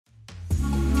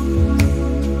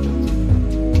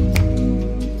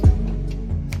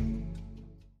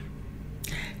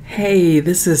Hey,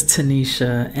 this is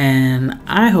Tanisha, and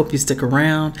I hope you stick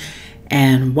around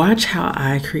and watch how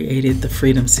I created the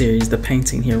Freedom series, the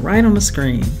painting here right on the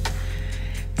screen.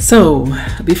 So,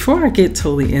 before I get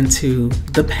totally into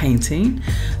the painting,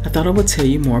 I thought I would tell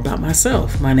you more about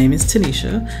myself. My name is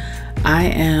Tanisha. I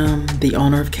am the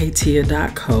owner of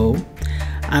KAYTIA.co.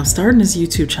 I'm starting this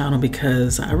YouTube channel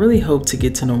because I really hope to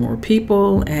get to know more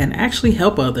people and actually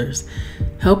help others.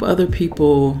 Help other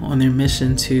people on their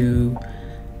mission to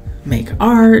make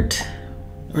art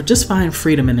or just find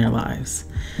freedom in their lives.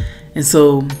 And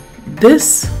so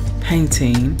this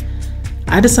painting,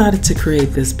 I decided to create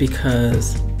this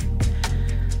because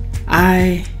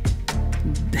I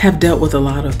have dealt with a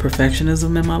lot of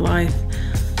perfectionism in my life.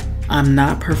 I'm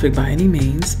not perfect by any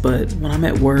means, but when I'm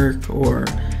at work or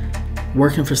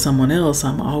working for someone else,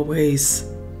 I'm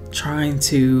always trying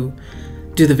to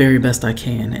do the very best I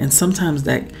can. And sometimes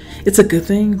that it's a good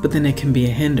thing, but then it can be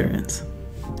a hindrance.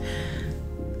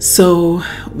 So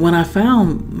when I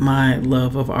found my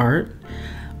love of art,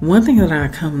 one thing that I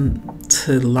come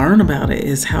to learn about it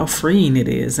is how freeing it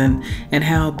is, and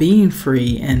how being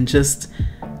free and just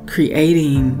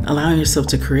creating, allowing yourself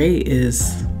to create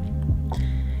is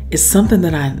something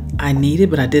that I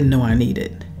needed, but I didn't know I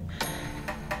needed.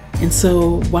 And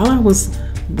so while I was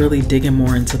really digging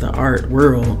more into the art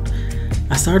world,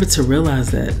 I started to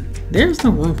realize that there's no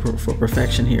room for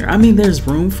perfection here. I mean, there's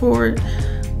room for it,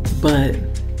 but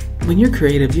when you're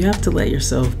creative, you have to let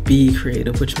yourself be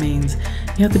creative, which means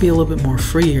you have to be a little bit more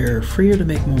freer to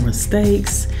make more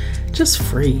mistakes, just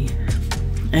free.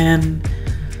 And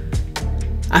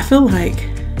I feel like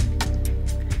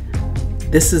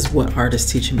this is what art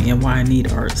is teaching me and why I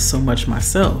need art so much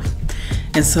myself.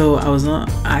 And so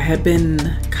I had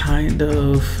been kind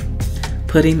of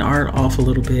putting art off a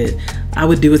little bit. I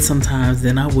would do it sometimes,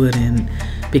 then I wouldn't,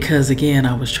 because again,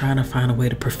 I was trying to find a way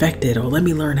to perfect it, or let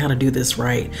me learn how to do this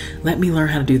right. Let me learn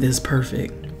how to do this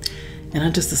perfect. And I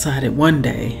just decided one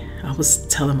day, I was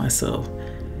telling myself,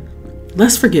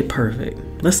 let's forget perfect.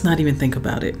 Let's not even think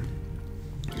about it.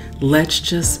 Let's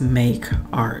just make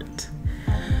art.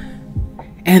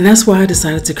 And that's why I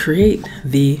decided to create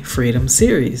the Freedom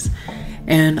series.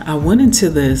 And I went into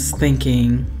this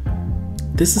thinking,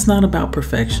 this is not about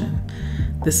perfection.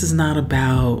 This is not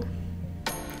about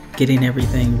getting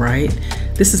everything right.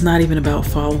 This is not even about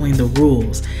following the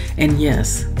rules. And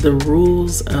yes, the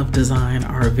rules of design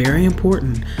are very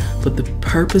important, but the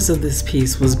purpose of this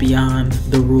piece was beyond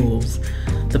the rules.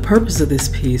 The purpose of this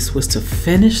piece was to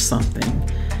finish something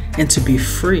and to be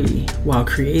free while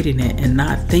creating it and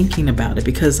not thinking about it,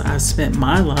 because I spent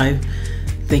my life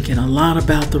thinking a lot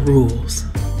about the rules.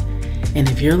 And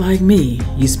if you're like me,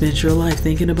 you spent your life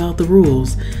thinking about the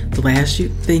rules, the last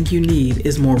thing you need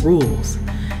is more rules.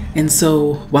 And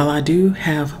so while I do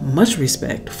have much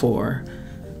respect for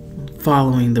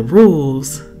following the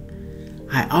rules,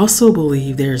 I also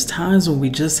believe there's times when we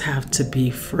just have to be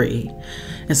free.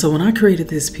 And so when I created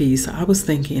this piece, I was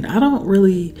thinking, I don't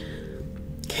really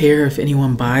care if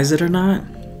anyone buys it or not.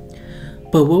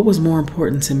 But what was more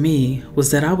important to me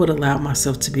was that I would allow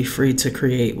myself to be free to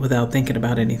create without thinking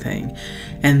about anything.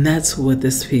 And that's what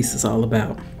this piece is all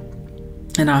about.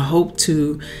 And I hope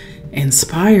to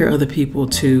inspire other people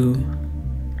to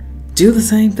do the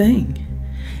same thing.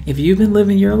 If you've been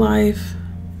living your life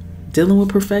dealing with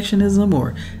perfectionism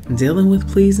or dealing with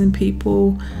pleasing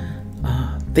people,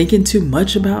 thinking too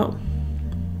much about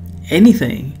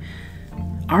anything,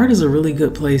 art is a really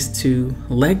good place to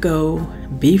let go,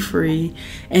 be free,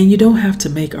 and you don't have to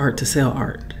make art to sell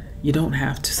art. You don't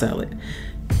have to sell it.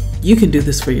 You can do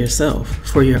this for yourself,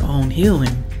 for your own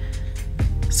healing.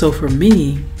 So for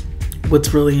me,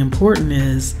 what's really important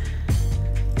is,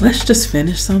 let's just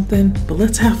finish something, but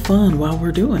let's have fun while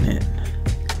we're doing it.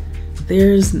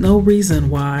 There's no reason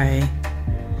why,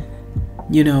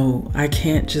 I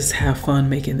can't just have fun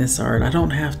making this art. I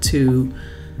don't have to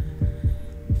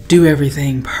do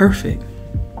everything perfect.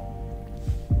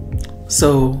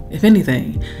 So if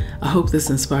anything, I hope this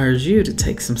inspires you to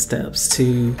take some steps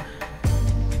to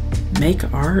make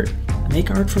art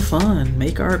for fun,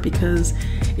 make art because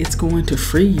it's going to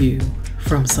free you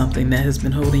from something that has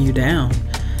been holding you down.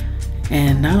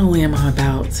 And not only am I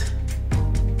about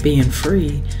being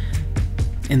free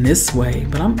in this way,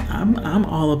 but I'm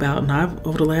all about, and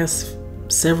over the last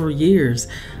several years,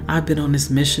 I've been on this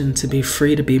mission to be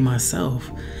free to be myself,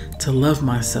 to love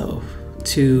myself,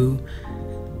 to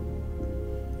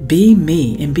be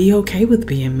me and be okay with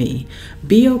being me,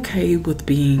 be okay with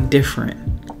being different.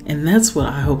 And that's what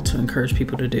I hope to encourage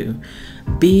people to do.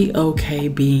 Be okay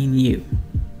being you.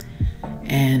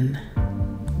 And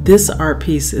this art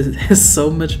piece has so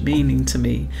much meaning to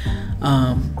me.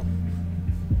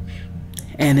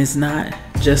 And it's not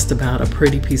just about a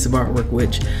pretty piece of artwork,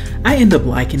 which I end up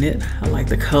liking it. I like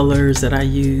the colors that I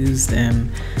used,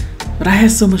 but I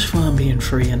had so much fun being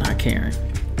free and not caring.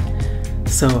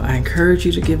 So I encourage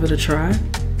you to give it a try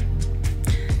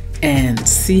and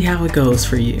see how it goes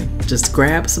for you. Just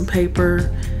grab some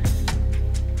paper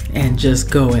and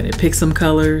just go at it. Pick some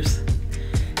colors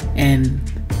and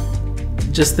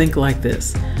just think like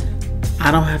this.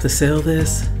 I don't have to sell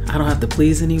this. I don't have to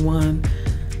please anyone.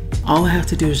 All I have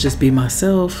to do is just be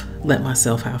myself, let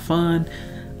myself have fun,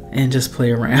 and just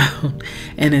play around.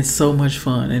 And it's so much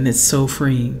fun and it's so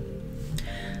freeing.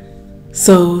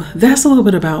 So that's a little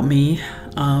bit about me.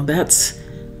 That's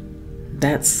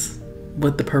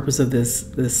what the purpose of this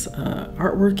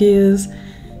artwork is.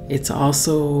 It's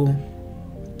also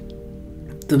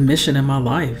the mission in my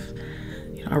life.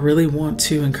 I really want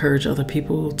to encourage other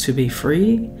people to be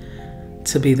free,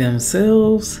 to be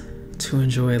themselves, to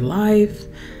enjoy life,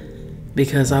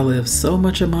 because I live so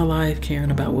much of my life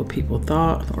caring about what people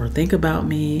thought or think about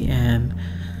me, and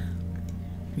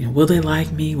will they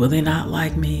like me, will they not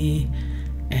like me,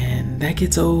 and that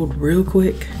gets old real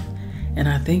quick. And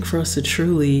I think for us to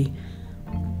truly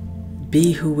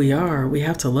be who we are, we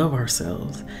have to love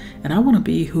ourselves. And I want to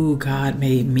be who God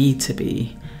made me to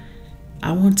be.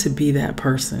 I want to be that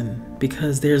person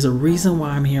because there's a reason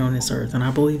why I'm here on this earth, and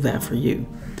I believe that for you.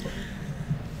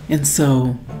 And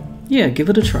so, yeah, give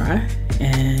it a try,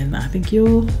 and I think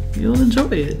you'll enjoy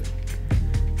it.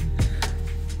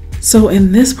 So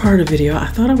in this part of the video, I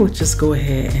thought I would just go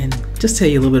ahead and just tell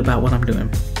you a little bit about what I'm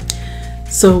doing.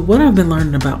 So what I've been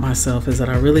learning about myself is that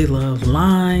I really love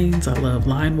lines. I love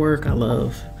line work. I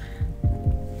love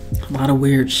a lot of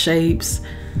weird shapes.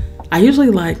 I usually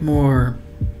like more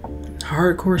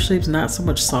hardcore shapes, not so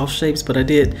much soft shapes, but I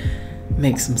did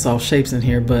make some soft shapes in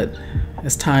here. But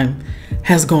as time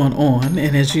has gone on,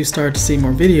 and as you start to see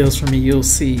more videos from me, you'll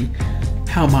see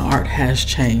how my art has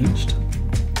changed.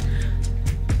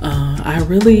 I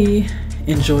really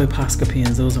enjoy Posca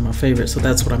pens. Those are my favorite, so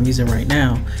that's what I'm using right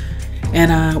now.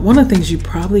 And one of the things you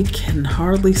probably can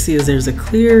hardly see is there's a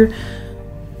clear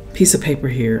piece of paper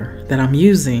here that I'm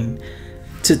using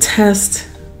to test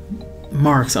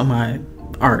marks on my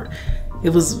art.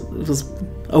 It was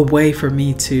a way for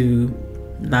me to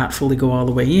not fully go all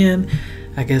the way in.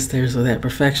 I guess there's where that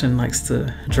perfection likes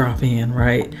to drop in,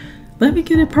 right? Let me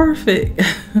get it perfect.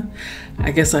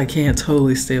 I guess I can't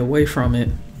totally stay away from it.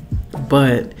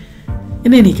 But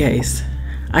in any case,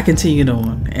 I continued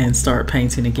on and start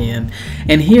painting again.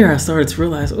 And here I started to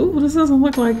realize, oh, this doesn't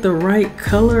look like the right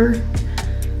color.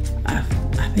 I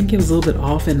think it was a little bit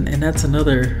off, and that's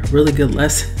another really good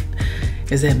lesson,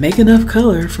 is that make enough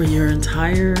color for your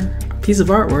entire piece of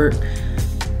artwork.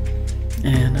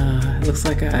 And it looks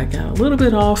like I got a little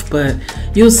bit off, but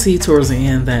you'll see towards the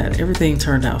end that everything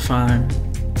turned out fine.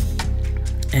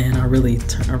 And I really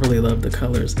love the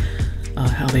colors,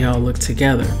 how they all look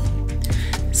together.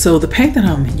 So the paint that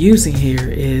I'm using here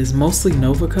is mostly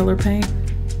Nova Color paint.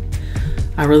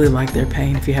 I really like their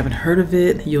paint. If you haven't heard of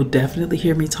it, you'll definitely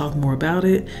hear me talk more about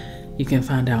it. You can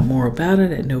find out more about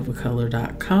it at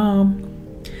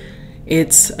novacolor.com.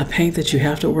 It's a paint that you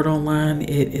have to order online.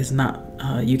 It is not,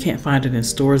 you can't find it in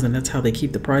stores, and that's how they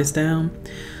keep the price down.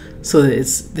 So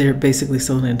they're basically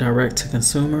selling it direct to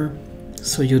consumer.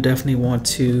 So you'll definitely want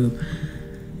to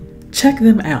check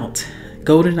them out.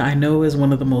 Golden, I know, is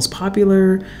one of the most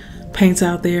popular paints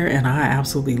out there, and I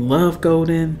absolutely love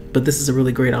Golden, but this is a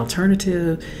really great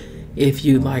alternative if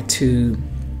you like to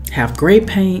have great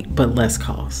paint but less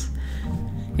cost.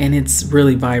 And it's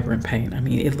really vibrant paint. I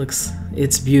mean,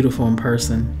 it's beautiful in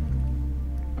person.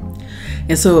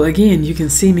 And so again, you can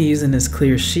see me using this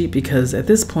clear sheet because at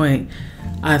this point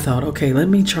I thought, okay, let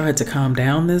me try to calm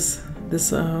down this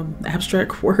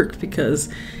abstract work because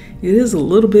it is a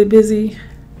little bit busy.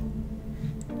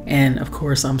 And of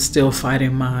course, I'm still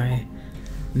fighting my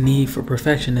need for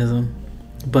perfectionism,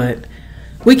 but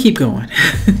we keep going.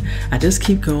 I just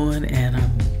keep going, and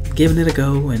I'm giving it a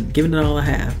go and giving it all I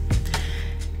have.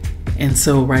 And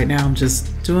so right now I'm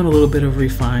just doing a little bit of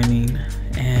refining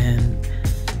and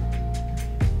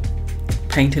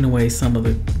painting away some of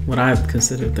what I've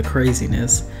considered the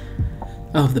craziness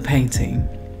of the painting.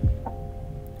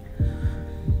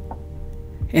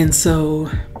 And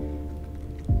so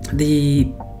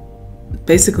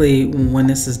basically when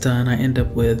this is done, I end up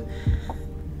with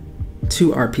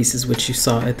 2 art pieces, which you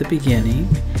saw at the beginning,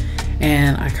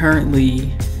 and I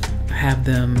currently have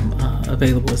them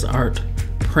available as art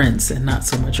prints and not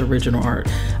so much original art.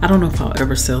 I don't know if I'll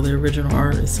ever sell the original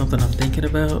art. It's something I'm thinking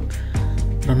about,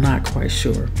 but I'm not quite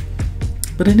sure.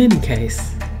 But in any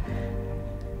case,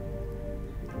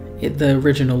 the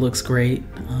original looks great.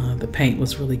 The paint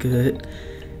was really good.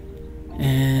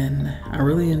 And I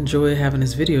really enjoy having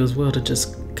this video as well to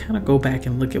just kind of go back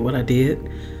and look at what I did.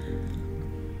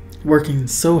 Working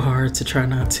so hard to try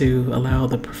not to allow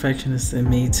the perfectionist in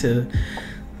me to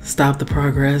stop the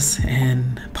progress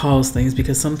and pause things,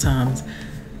 because sometimes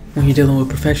when you're dealing with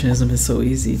perfectionism, it's so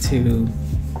easy to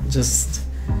just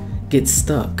get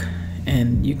stuck,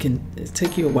 and it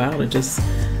take you a while to just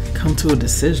come to a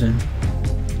decision.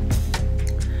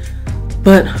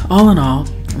 But all in all,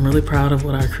 I'm really proud of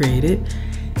what I created,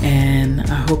 and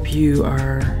I hope you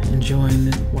are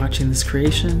enjoying watching this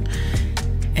creation.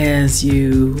 As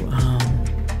you,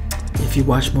 if you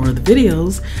watch more of the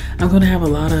videos, I'm going to have a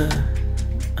lot of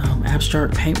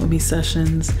abstract paint with me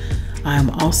sessions. I'm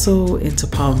also into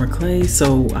polymer clay,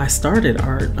 so I started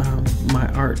my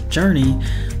art journey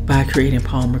by creating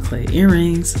polymer clay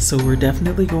earrings. So we're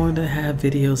definitely going to have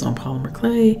videos on polymer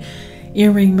clay,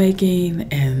 earring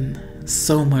making, and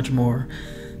so much more.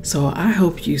 So I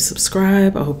hope you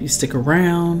subscribe, I hope you stick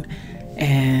around,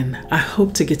 and I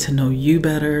hope to get to know you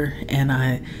better. And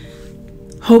I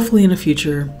hopefully in the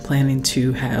future planning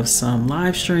to have some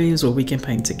live streams where we can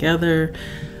paint together.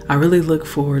 I really look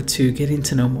forward to getting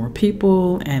to know more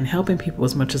people and helping people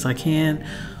as much as I can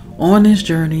on this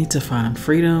journey to find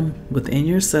freedom within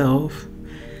yourself.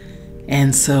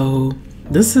 And so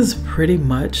this is pretty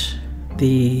much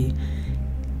the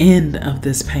end of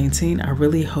this painting. I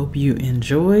really hope you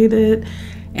enjoyed it,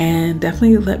 and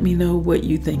definitely let me know what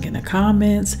you think in the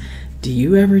comments. Do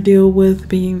you ever deal with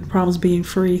problems being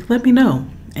free? Let me know,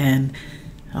 and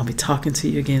I'll be talking to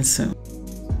you again soon.